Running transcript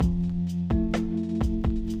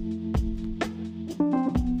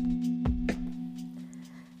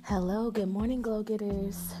Hello, good morning, glow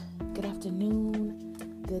getters. Good afternoon,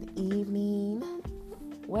 good evening.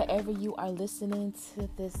 Wherever you are listening to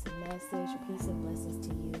this message, peace and blessings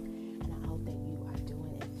to you. And I hope that you are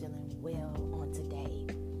doing and feeling well on today.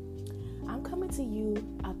 I'm coming to you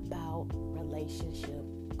about relationship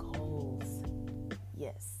goals.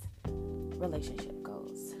 Yes, relationship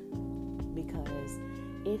goals. Because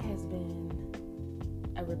it has been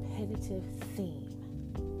a repetitive theme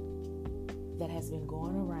that has been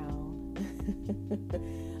going around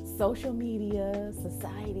social media,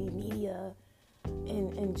 society, media,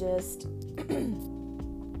 and just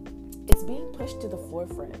it's being pushed to the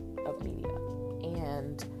forefront of media.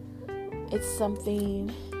 And it's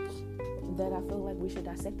something that I feel like we should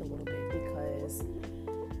dissect a little bit, because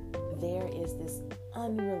there is this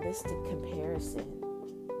unrealistic comparison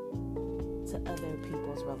to other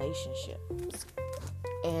people's relationships.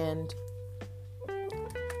 And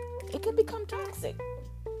it can become toxic.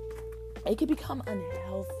 It can become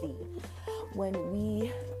unhealthy when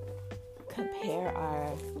we compare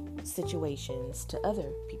our situations to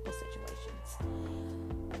other people's situations.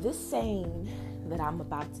 This saying that I'm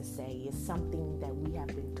about to say is something that we have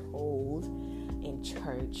been told in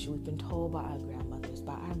church. We've been told by our grandmothers,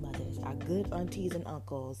 by our mothers, our good aunties and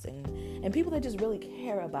uncles, and people that just really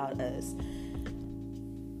care about us,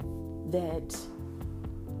 that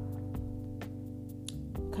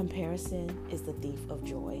comparison is the thief of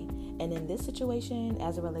joy. And in this situation,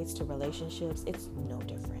 as it relates to relationships, it's no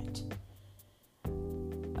different.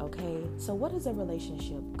 Okay, so what is a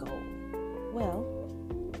relationship goal? Well,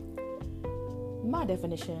 my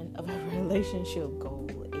definition of a relationship goal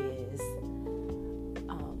is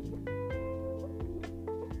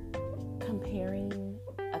comparing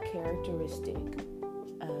a characteristic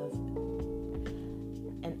of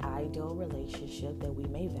an ideal relationship that we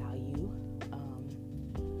may value,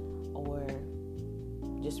 or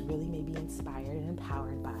just really may be inspired and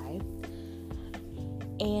empowered by,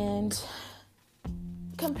 and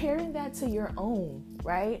comparing that to your own,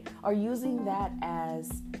 right? Or using that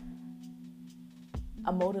as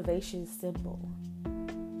a motivation symbol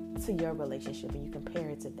to your relationship, and you compare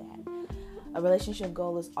it to that. A relationship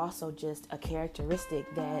goal is also just a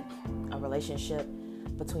characteristic that a relationship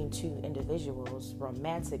between two individuals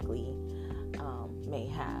romantically may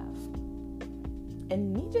have.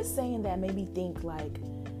 And me just saying that made me think, like,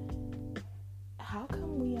 how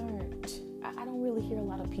come we aren't? I don't really hear a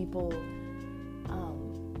lot of people,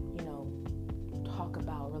 talk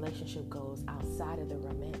about relationship goals outside of the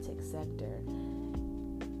romantic sector.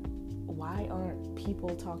 Why aren't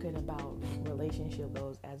people talking about relationship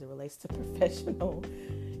goals as it relates to professional,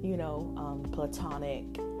 platonic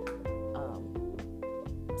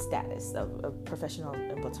status, of professional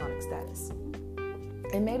and platonic status?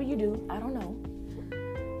 And maybe you do. I don't know.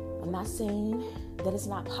 I'm not saying that it's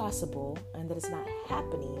not possible and that it's not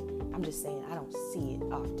happening. I'm just saying I don't see it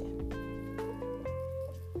often.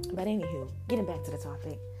 But anywho, getting back to the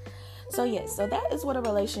topic. So that is what a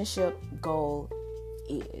relationship goal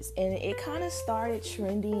is. And it kind of started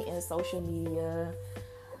trending in social media.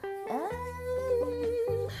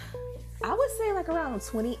 I would say like around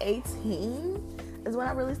 2018 is when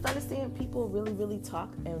I really started seeing people really, really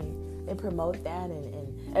talk and promote that.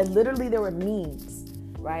 And literally there were memes.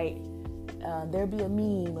 Right? There'd be a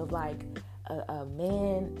meme of like a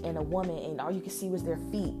man and a woman, and all you could see was their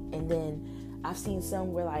feet. And then I've seen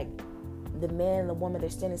some where like the man and the woman,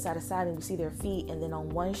 they're standing side to side and we see their feet. And then on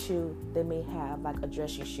one shoe, they may have like a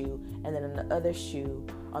dressy shoe. And then on the other shoe,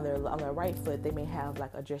 on their right foot, they may have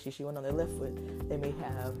like a dressy shoe. And on their left foot, they may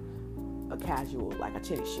have a casual, like a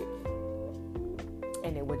chitty shoe.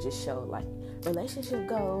 And it would just show like relationship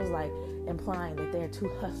goals, like implying that they're two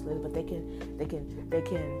hustlers, but they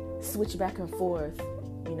can switch back and forth,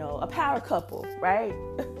 a power couple, right?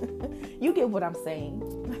 You get what I'm saying.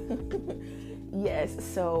 Yes,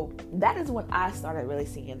 so that is when I started really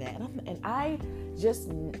seeing that, and I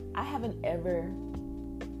haven't ever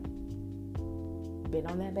been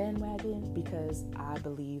on that bandwagon, because I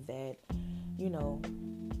believe that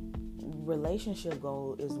relationship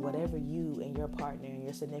goal is whatever you and your partner and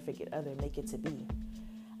your significant other make it to be.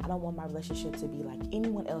 I don't want my relationship to be like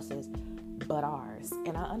anyone else's but ours.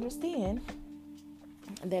 And I understand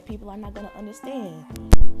that people are not going to understand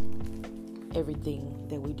everything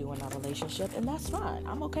that we do in our relationship, and that's fine.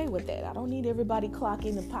 I'm okay with that. I don't need everybody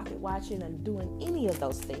clocking and pocket watching and doing any of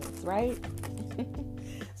those things, right?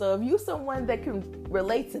 So if you're someone that can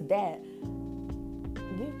relate to that,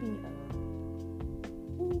 give me a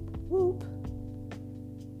whoop whoop.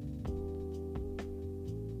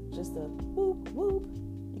 Just a whoop whoop.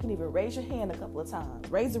 You can even raise your hand a couple of times.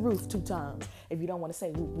 Raise the roof 2 times if you don't want to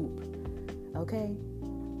say whoop whoop. Okay?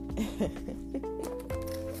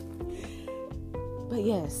 But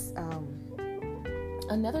yes,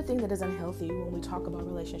 another thing that is unhealthy when we talk about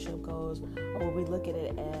relationship goals, or when we look at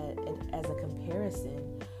it as a comparison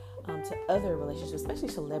to other relationships, especially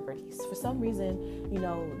celebrities. For some reason,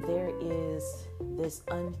 there is this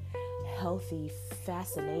unhealthy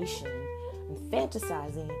fascination and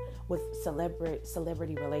fantasizing with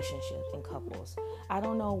celebrity relationships and couples. I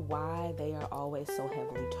don't know why they are always so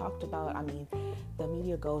heavily talked about. I mean, the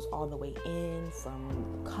media goes all the way in,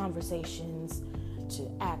 from conversations to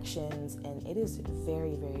actions, and it is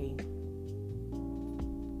very, very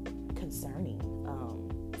concerning.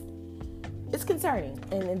 It's concerning,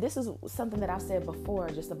 and this is something that I've said before,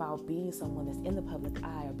 just about being someone that's in the public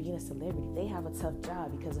eye or being a celebrity. They have a tough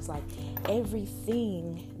job because it's like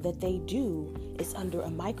everything that they do is under a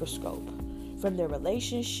microscope, from their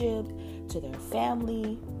relationship to their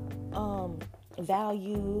family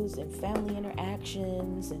values and family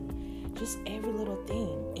interactions and just every little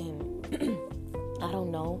thing. And I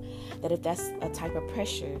don't know that if that's a type of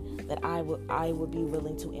pressure that I would be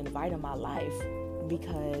willing to invite in my life,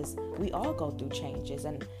 because we all go through changes,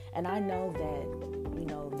 and I know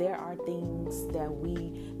that there are things that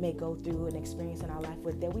we may go through and experience in our life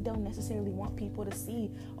that we don't necessarily want people to see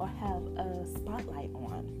or have a spotlight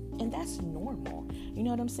on, and that's normal. You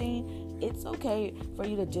know what I'm saying? It's okay for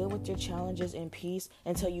you to deal with your challenges in peace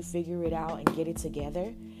until you figure it out and get it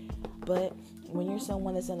together. But when you're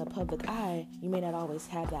someone that's in the public eye, you may not always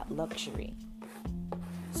have that luxury.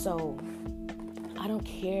 So I don't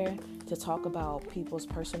care to talk about people's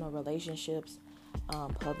personal relationships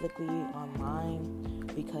publicly online,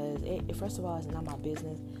 because first of all, it's not my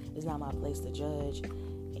business. It's not my place to judge.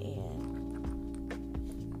 And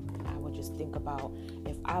I would just think about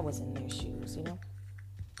if I was in their shoes,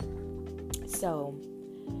 So,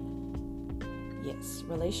 yes,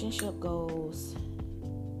 relationship goals,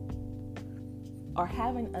 or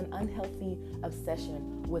having an unhealthy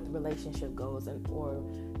obsession with relationship goals or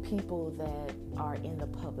people that are in the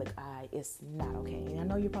public eye is not okay. And I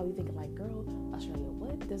know you're probably thinking like, girl, Australia,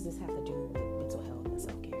 what does this have to do with mental health and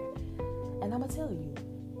self-care? And I'm going to tell you,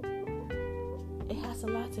 it has a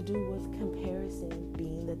lot to do with comparison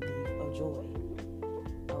being the thief of joy.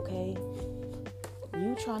 Okay?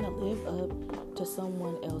 You trying to live up to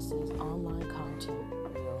someone else's online content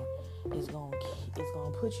reel is going to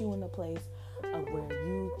put you in a place of where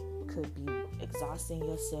you could be exhausting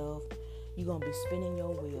yourself. You're going to be spinning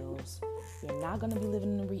your wheels. You're not going to be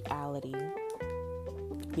living in reality,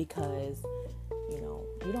 because,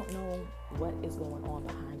 you don't know what is going on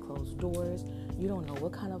behind closed doors. You don't know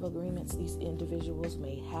what kind of agreements these individuals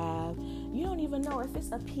may have. You don't even know if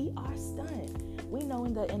it's a PR stunt. We know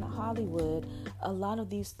in Hollywood, a lot of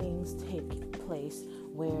these things take place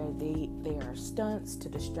where they are stunts to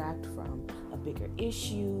distract from a bigger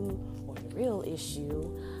issue or the real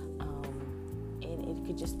issue. And it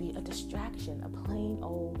could just be a distraction, a plain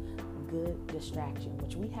old good distraction,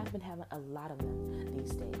 which we have been having a lot of them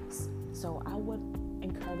these days. So I would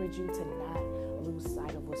encourage you to not lose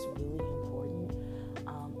sight of what's really important.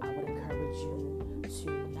 I would encourage you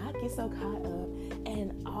to not get so caught up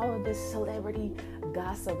in all of this celebrity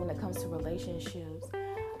gossip when it comes to relationships.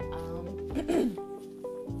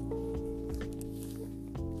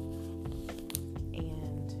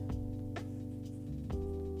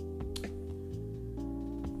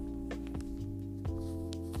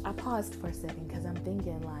 I paused for a second because I'm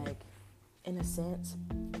thinking, like, in a sense,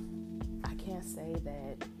 I can't say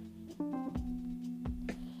that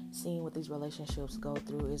seeing what these relationships go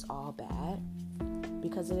through is all bad,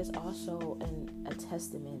 because it is also a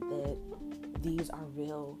testament that these are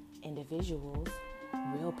real individuals,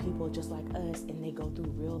 real people just like us, and they go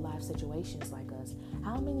through real life situations like us.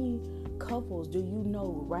 How many couples do you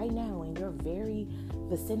know right now in your very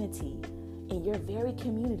vicinity, in your very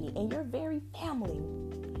community, in your very family,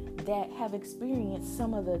 that have experienced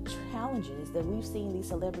some of the challenges that we've seen these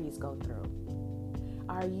celebrities go through?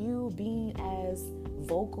 Are you being as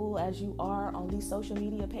vocal as you are on these social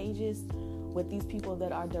media pages with these people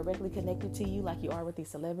that are directly connected to you like you are with these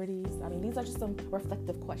celebrities? I mean, these are just some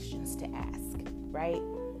reflective questions to ask, right?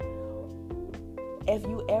 If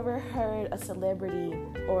you ever heard a celebrity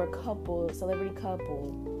or celebrity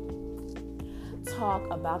couple talk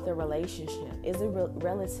about their relationship, is it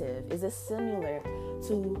relative? Is it similar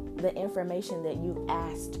to the information that you've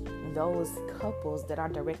asked those couples that are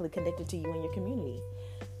directly connected to you in your community?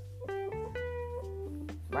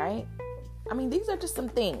 Right? I mean, these are just some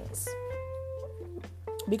things.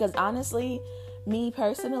 Because honestly, me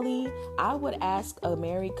personally, I would ask a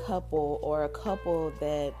married couple or a couple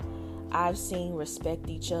that I've seen respect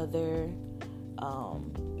each other,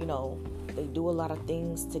 They do a lot of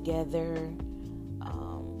things together.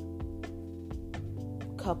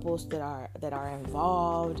 Couples that are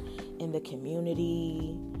involved in the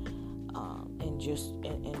community, and just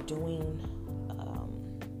and doing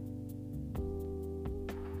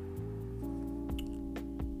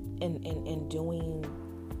and doing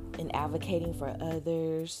and advocating for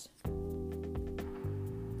others.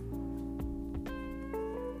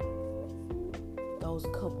 Those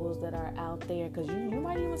couples that are out there, because you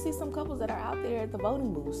might even see some couples that are out there at the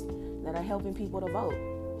voting booths that are helping people to vote.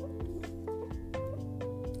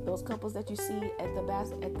 Those couples that you see at the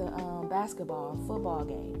basketball, football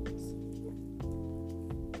games.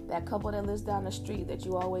 That couple that lives down the street that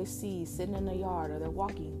you always see sitting in the yard, or they're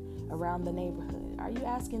walking around the neighborhood. Are you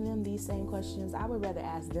asking them these same questions? I would rather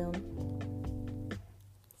ask them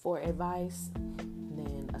for advice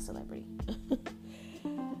than a celebrity.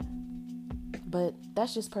 But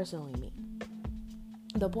that's just personally me.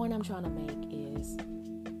 The point I'm trying to make is,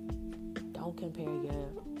 don't compare your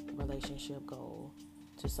relationship goal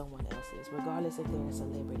to someone else's, regardless if they're a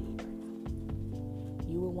celebrity or not.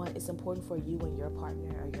 It's important for you and your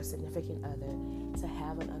partner or your significant other to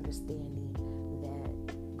have an understanding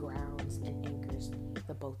that grounds and anchors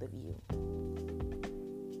the both of you.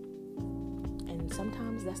 And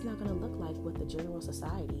sometimes that's not going to look like what the general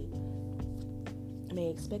society may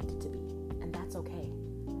expect it to be. And that's okay.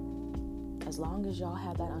 As long as y'all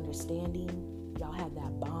have that understanding, y'all have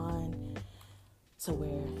that bond to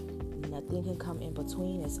where nothing can come in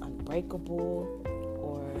between, it's unbreakable,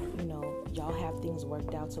 or y'all have things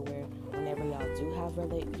worked out to where whenever y'all do have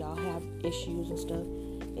y'all have issues and stuff,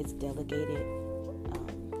 it's delegated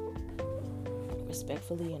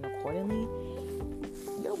respectfully and accordingly,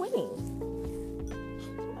 you're winning.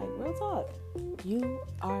 Like, real talk, you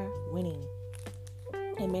are winning.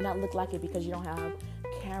 It may not look like it because you don't have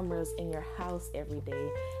cameras in your house every day.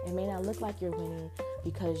 It may not look like you're winning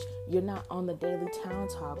because you're not on the daily town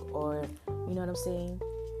talk, or you know what I'm saying,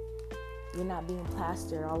 you're not being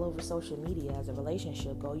plastered all over social media as a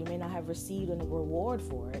relationship goal. You may not have received a reward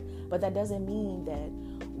for it, but that doesn't mean that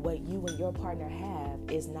what you and your partner have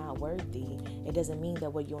is not worthy. It doesn't mean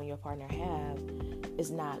that what you and your partner have is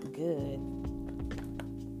not good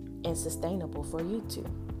and sustainable for you two.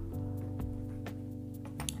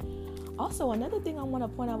 Also, another thing I want to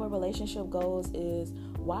point out with relationship goals is,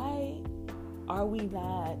 why are we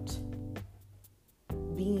not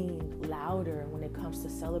being louder when it comes to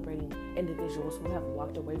celebrating individuals who have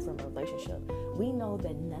walked away from a relationship? We know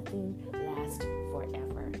that nothing lasts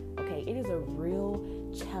forever. Okay, it is a real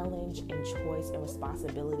challenge and choice and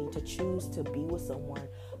responsibility to choose to be with someone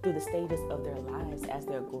through the stages of their lives, as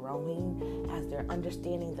they're growing, as they're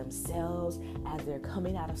understanding themselves, as they're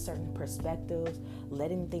coming out of certain perspectives,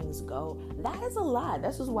 letting things go. That is a lot.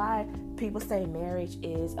 This is why people say marriage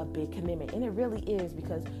is a big commitment. And it really is,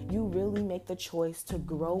 because you really make the choice to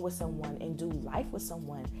grow with someone and do life with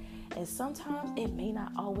someone. And sometimes it may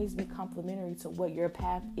not always be complementary to what your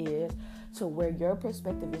path is, to where your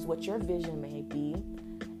perspective is, what your vision may be.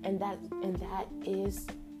 And that is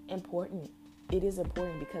important. It is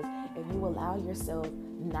important, because if you allow yourself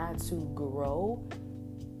not to grow,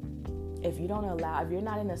 if you're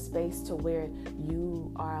not in a space to where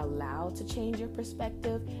you are allowed to change your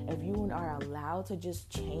perspective, if you are allowed to just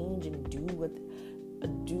change and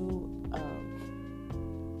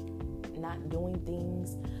not doing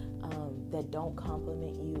things that don't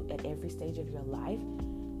compliment you at every stage of your life,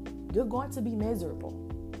 you're going to be miserable.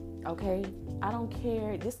 Okay? I don't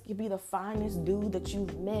care. This could be the finest dude that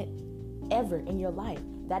you've met ever in your life.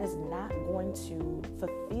 That is not going to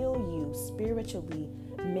fulfill you spiritually,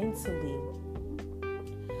 mentally,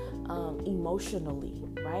 emotionally,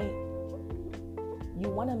 right? You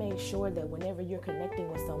want to make sure that whenever you're connecting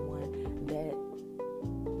with someone, that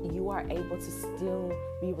you are able to still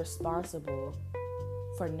be responsible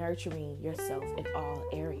for nurturing yourself in all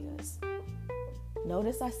areas.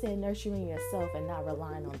 Notice I said nurturing yourself and not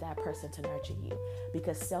relying on that person to nurture you,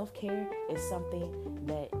 because self-care is something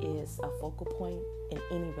that is a focal point in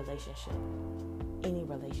any relationship.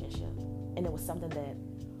 And it was something that,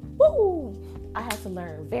 I had to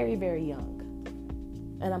learn very, very young.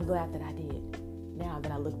 And I'm glad that I did, now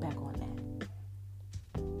that I look back on that.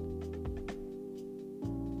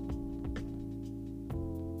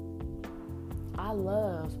 I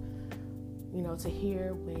love, to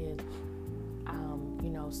hear with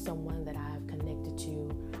someone that I've connected to,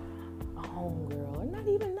 a homegirl, or not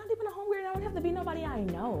even a homegirl. It don't have to be nobody I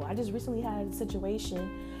know. I just recently had a situation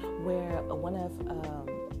where one of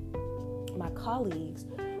my colleagues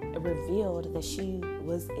revealed that she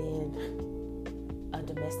was in a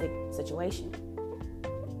domestic situation.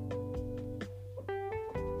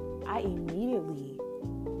 I immediately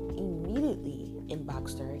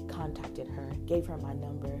inboxed her, contacted her, gave her my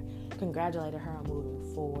number, congratulated her on moving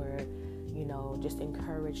forward, just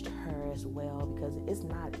encouraged her as well, because it's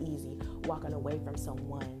not easy walking away from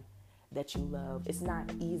someone that you love. It's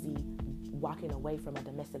not easy walking away from a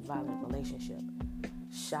domestic violence relationship.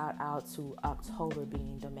 Shout out to October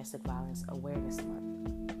being Domestic Violence Awareness Month.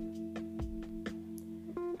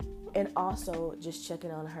 And also just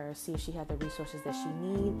checking on her, see if she had the resources that she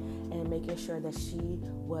need, and making sure that she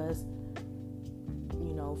was,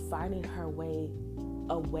 finding her way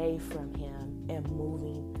away from him and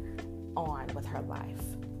moving on with her life.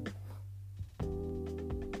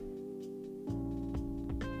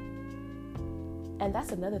 And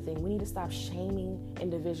that's another thing. We need to stop shaming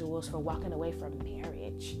individuals for walking away from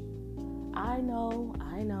marriage. I know.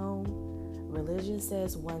 Religion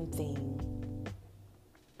says one thing.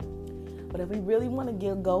 But if we really want to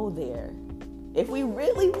go there, do we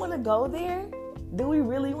really want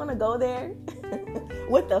to go there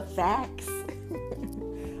with the facts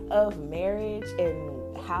of marriage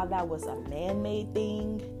and how that was a man-made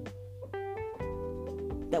thing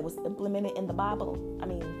that was implemented in the Bible? I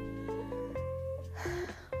mean,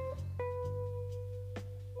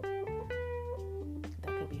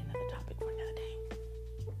 that could be another topic for another day.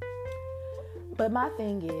 But my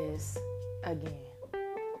thing is, again,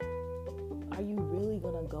 are you really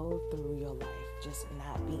going to go through your life just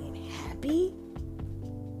not being happy?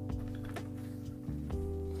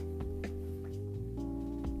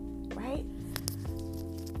 Right?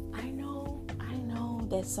 I know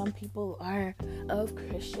that some people are of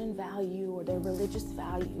Christian value, or their religious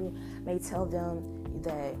value may tell them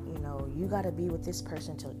that, you got to be with this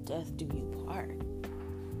person till death do you part.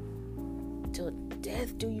 Till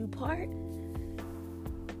death do you part?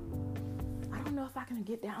 I don't know if I can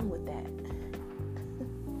get down with that.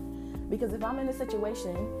 Because if I'm in a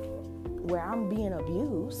situation where I'm being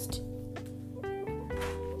abused,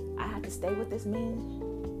 I have to stay with this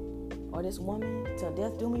man or this woman till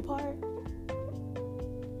death do me part.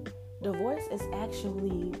 Divorce is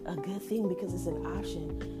actually a good thing because it's an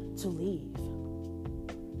option to leave.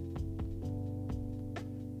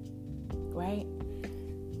 Right?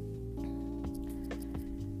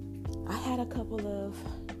 I had a couple of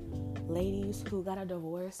ladies who got a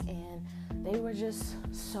divorce and they were just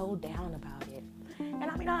so down about it.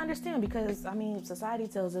 And I understand, because society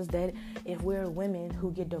tells us that if we're women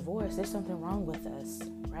who get divorced, there's something wrong with us,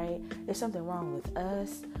 right? There's something wrong with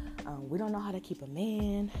us. We don't know how to keep a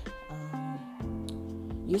man.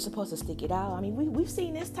 You're supposed to stick it out. We've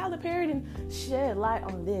seen this. Tyler Perry and shed light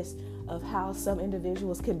on this, of how some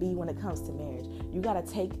individuals can be when it comes to marriage. You got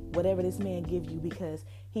to take whatever this man gives you because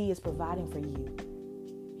he is providing for you.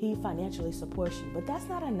 He financially supports you, but that's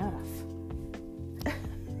not enough.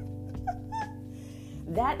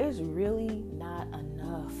 That is really not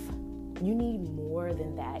enough. You need more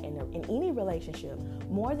than that in any relationship.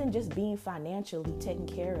 More than just being financially taken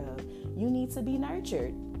care of. You need to be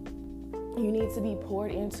nurtured. You need to be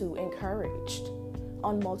poured into, encouraged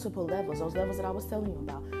on multiple levels. Those levels that I was telling you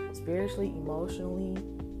about. Spiritually, emotionally,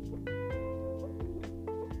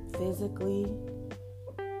 physically.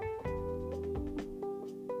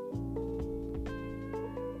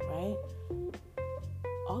 Right?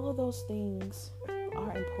 All of those things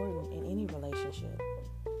are important in any relationship.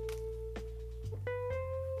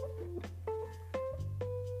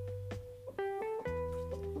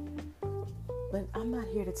 But I'm not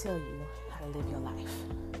here to tell you how to live your life.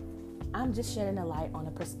 I'm just shedding a light on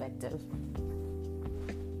a perspective.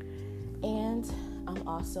 And I'm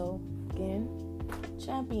also, again,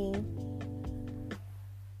 championing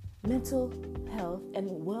mental health and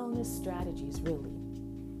wellness strategies, really.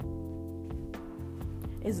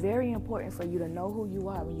 It's very important for you to know who you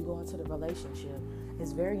are when you go into the relationship.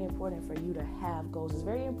 It's very important for you to have goals. It's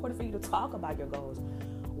very important for you to talk about your goals.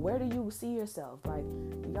 Where do you see yourself? Like,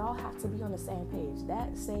 y'all have to be on the same page.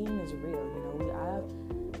 That saying is real. I've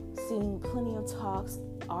seen plenty of talks,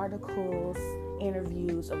 articles,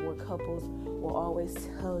 interviews of where couples will always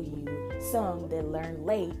tell you, some that learn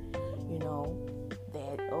late,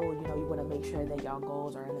 that, you want to make sure that y'all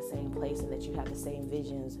goals are in the same place and that you have the same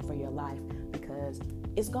visions for your life, because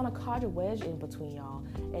it's going to cause a wedge in between y'all,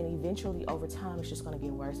 and eventually over time it's just going to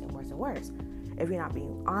get worse and worse and worse if you're not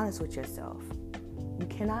being honest with yourself.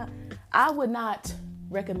 I would not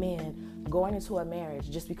recommend going into a marriage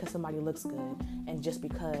just because somebody looks good and just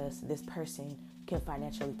because this person can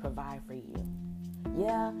financially provide for you.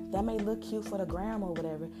 Yeah, that may look cute for the gram or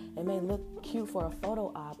whatever. It may look cute for a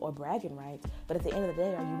photo op or bragging rights. But at the end of the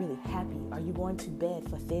day, are you really happy? Are you going to bed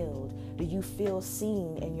fulfilled? Do you feel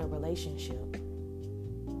seen in your relationship?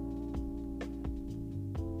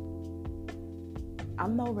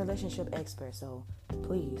 I'm no relationship expert, so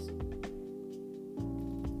please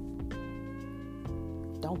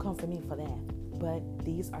don't come for me for that. But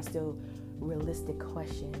these are still realistic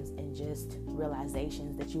questions and just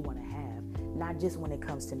realizations that you want to have, not just when it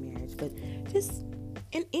comes to marriage, but just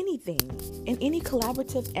in anything, in any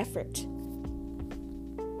collaborative effort.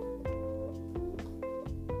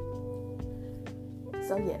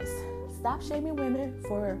 So yes, stop shaming women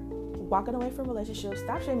for walking away from relationships.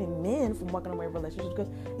 Stop shaming men from walking away from relationships, because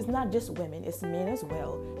it's not just women, it's men as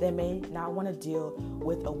well that may not want to deal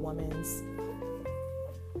with a woman's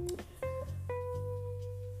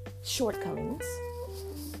shortcomings.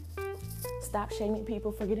 Stop shaming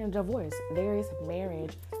people for getting a divorce. There is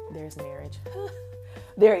marriage. There's marriage.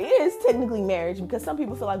 There is technically marriage, because some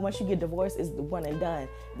people feel like once you get divorced, it's the one and done.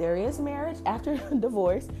 There is marriage after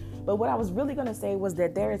divorce. But what I was really going to say was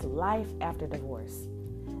that there is life after divorce.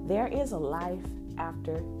 There is a life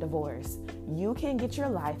after divorce. You can get your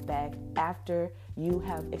life back after you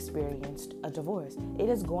have experienced a divorce. It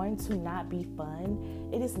is going to not be fun.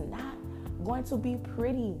 It is not going to be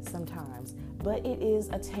pretty sometimes, but it is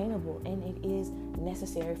attainable and it is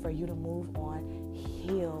necessary for you to move on,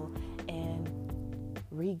 heal, and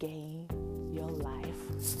regain your life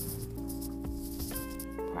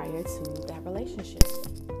prior to that relationship.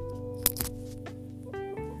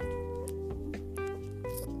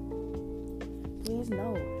 Please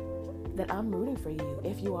know that I'm rooting for you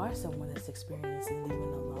if you are someone that's experiencing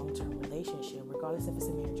leaving a long-term relationship, regardless if it's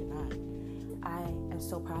a marriage or not. I am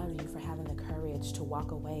so proud of you for having the courage to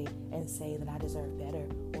walk away and say that I deserve better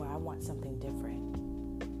or I want something different.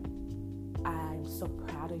 I'm so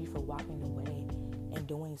proud of you for walking away and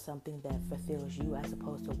doing something that fulfills you as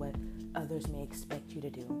opposed to what others may expect you to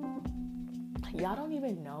do. Y'all don't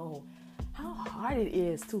even know how hard it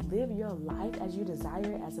is to live your life as you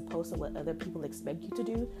desire as opposed to what other people expect you to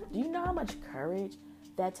do. Do you know how much courage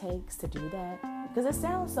that takes to do that? Because it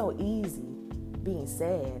sounds so easy being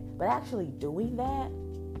said, but actually doing that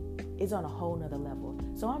is on a whole nother level.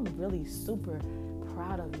 So I'm really super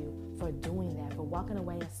proud of you for doing that, for walking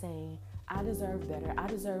away and saying, I deserve better, I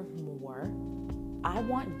deserve more, I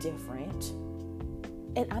want different,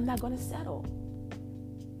 and I'm not going to settle.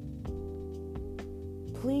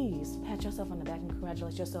 Please pat yourself on the back and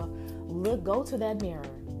congratulate yourself. Go to that mirror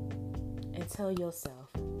and tell yourself,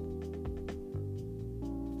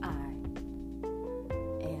 I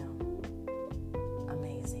am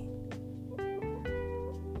amazing.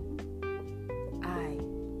 I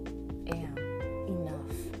am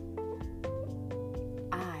enough.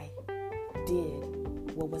 I did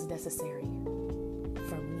what was necessary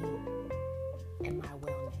for me and my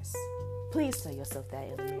wellness. Please tell yourself that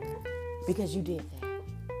in the mirror, because you did that.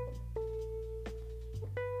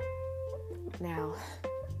 Now,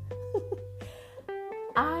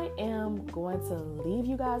 I am going to leave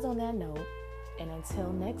you guys on that note. And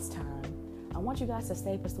until next time, I want you guys to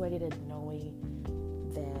stay persuaded in knowing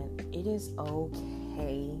that it is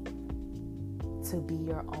okay to be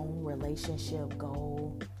your own relationship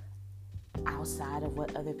goal outside of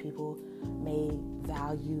what other people may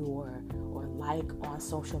value or like on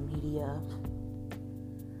social media.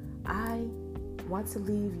 I want to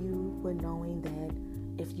leave you with knowing that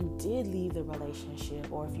if you did leave the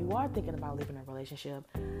relationship, or if you are thinking about leaving a relationship,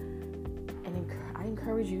 and I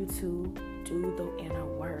encourage you to do the inner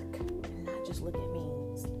work and not just look at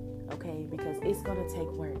memes, okay? Because it's going to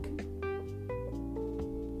take work.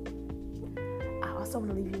 I also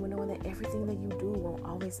want to leave you with knowing that everything that you do won't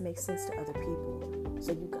always make sense to other people.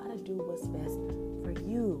 So you got to do what's best for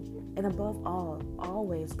you. And above all,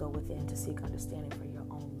 always go within to seek understanding for your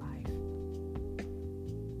own life.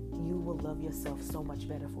 You will love yourself so much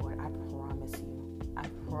better for it. I promise you. I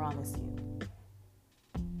promise you.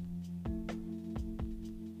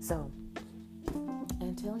 So,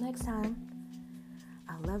 until next time,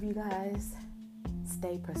 I love you guys.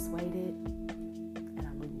 Stay persuaded.